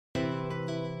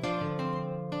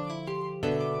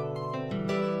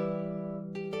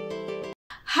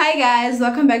Hi guys,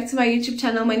 welcome back to my YouTube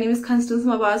channel. My name is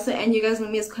Connieza and you guys know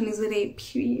me as Connieza.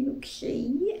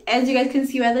 Okay, as you guys can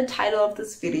see by the title of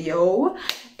this video,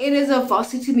 it is a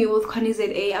varsity meal with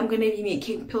Connieza. I'm gonna be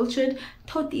making pilchard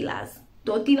tortillas,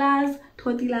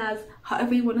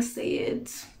 however you want to say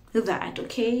it. That,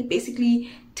 okay,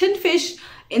 basically tin fish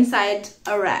inside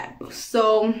a wrap.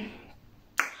 So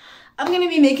I'm gonna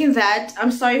be making that. I'm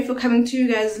sorry for coming to you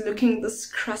guys looking this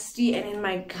crusty and in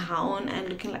my gown and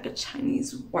looking like a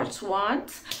Chinese what,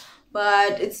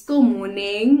 but it's still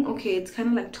morning. Okay, it's kind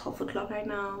of like 12 o'clock right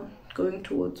now, going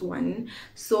towards 1,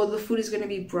 so the food is gonna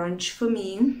be brunch for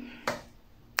me.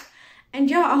 And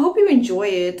yeah, I hope you enjoy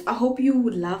it. I hope you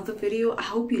love the video. I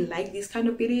hope you like these kind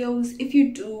of videos. If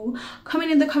you do,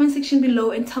 comment in the comment section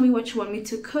below and tell me what you want me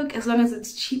to cook. As long as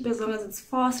it's cheap, as long as it's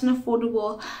fast and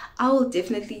affordable, I will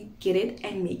definitely get it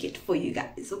and make it for you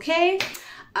guys, okay?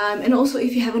 And also,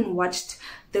 if you haven't watched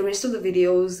the rest of the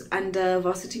videos under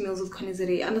Varsity Meals with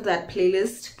Connieza, under that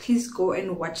playlist, please go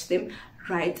and watch them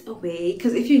right away,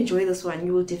 because if you enjoy this one,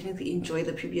 you will definitely enjoy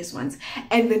the previous ones.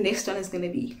 And the next one is gonna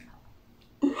be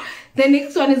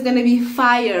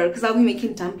fire, because I'll be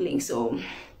making dumplings, so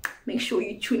make sure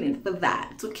you tune in for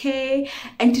that, okay?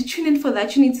 And to tune in for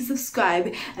that, you need to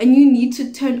subscribe and you need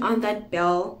to turn on that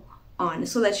bell on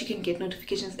so that you can get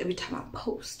notifications every time I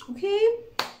post, okay?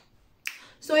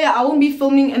 So yeah, I won't be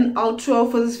filming an outro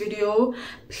for this video.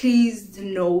 Please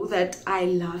know that I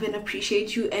love and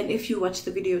appreciate you, and if you watch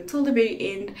the video till the very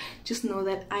end, just know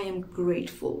that I am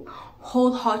grateful,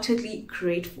 wholeheartedly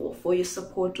grateful for your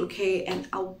support, okay? And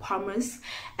I promise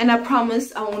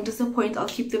I won't disappoint. I'll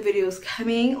keep the videos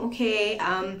coming, okay?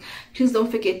 Please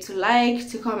don't forget to like,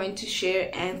 to comment, to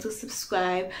share, and to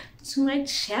subscribe to my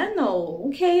channel,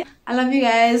 okay? I love you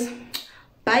guys.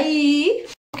 Bye.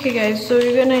 Okay guys, so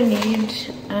you're gonna need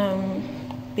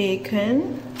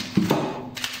bacon,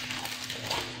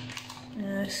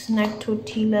 snack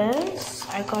tortillas.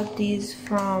 I got these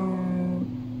from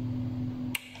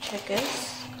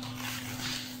Checkers.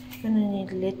 You're gonna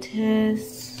need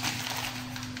lettuce,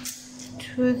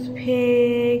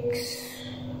 toothpicks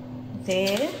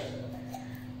there,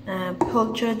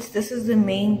 pilchards, this is the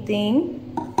main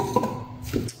thing,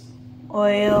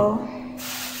 oil,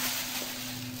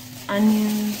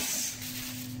 onions,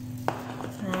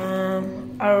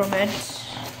 aromat,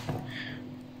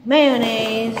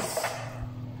 mayonnaise,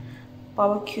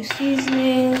 barbecue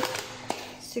seasoning,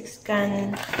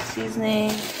 6-gun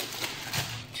seasoning,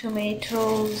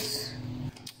 tomatoes,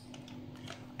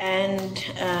 and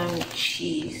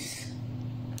cheese.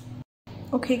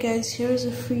 Okay guys, here's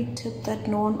a free tip that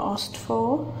no one asked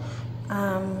for.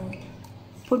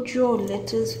 Put your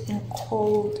lettuce in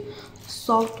cold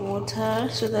salt water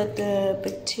so that the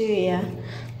bacteria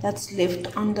that's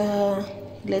left on the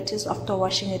lettuce after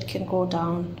washing it can go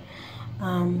down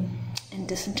and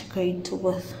disintegrate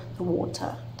with the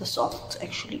water, the salt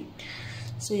actually.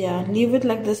 So yeah, leave it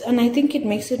like this, and I think it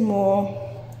makes it more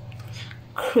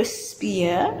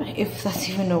crispier, if that's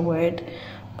even a word,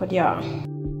 but yeah.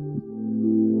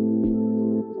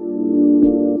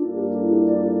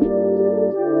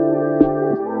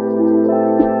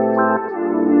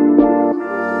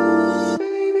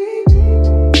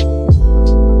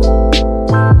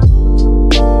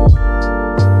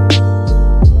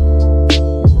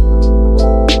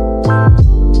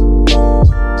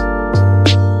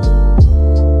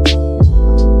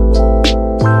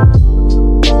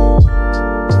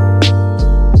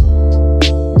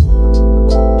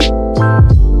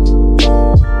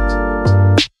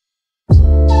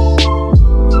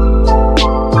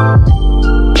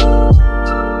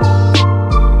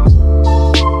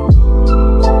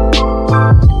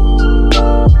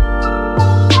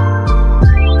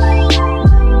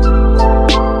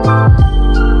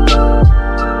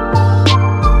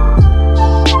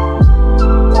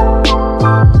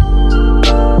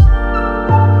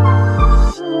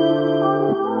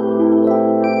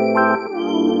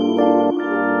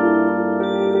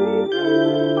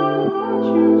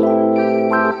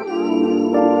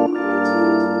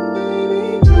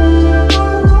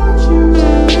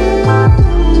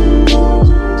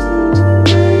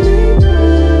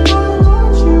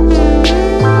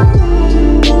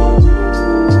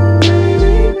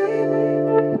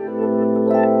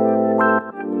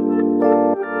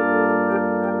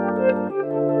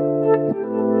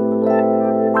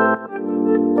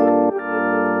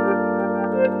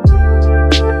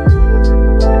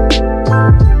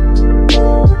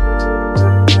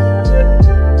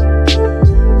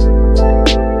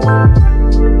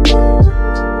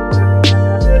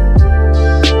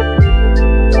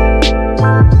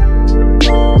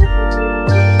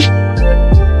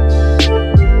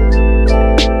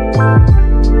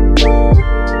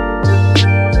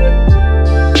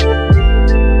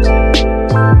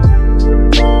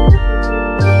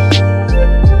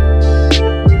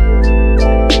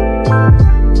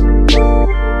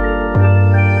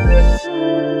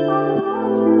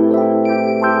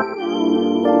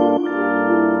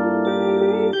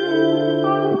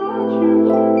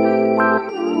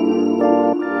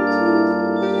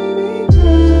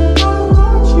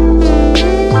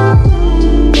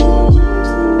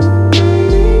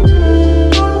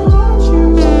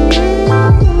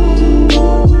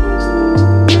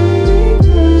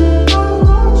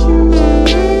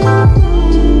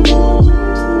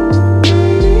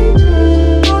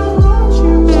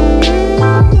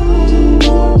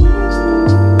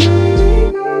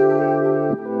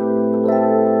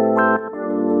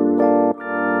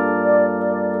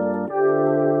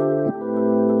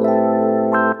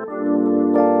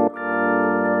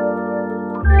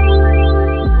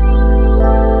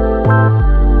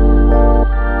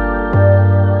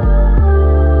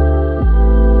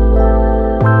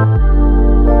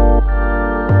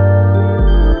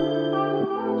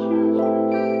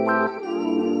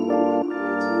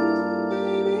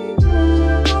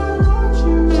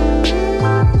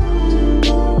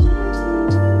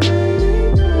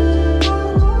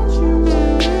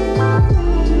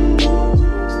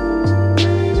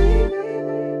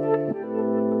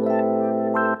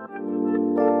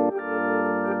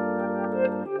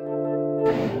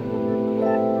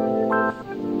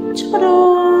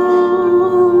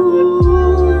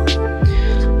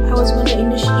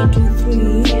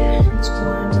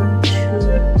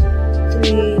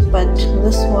 but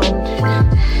this one,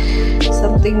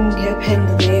 something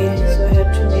happened there.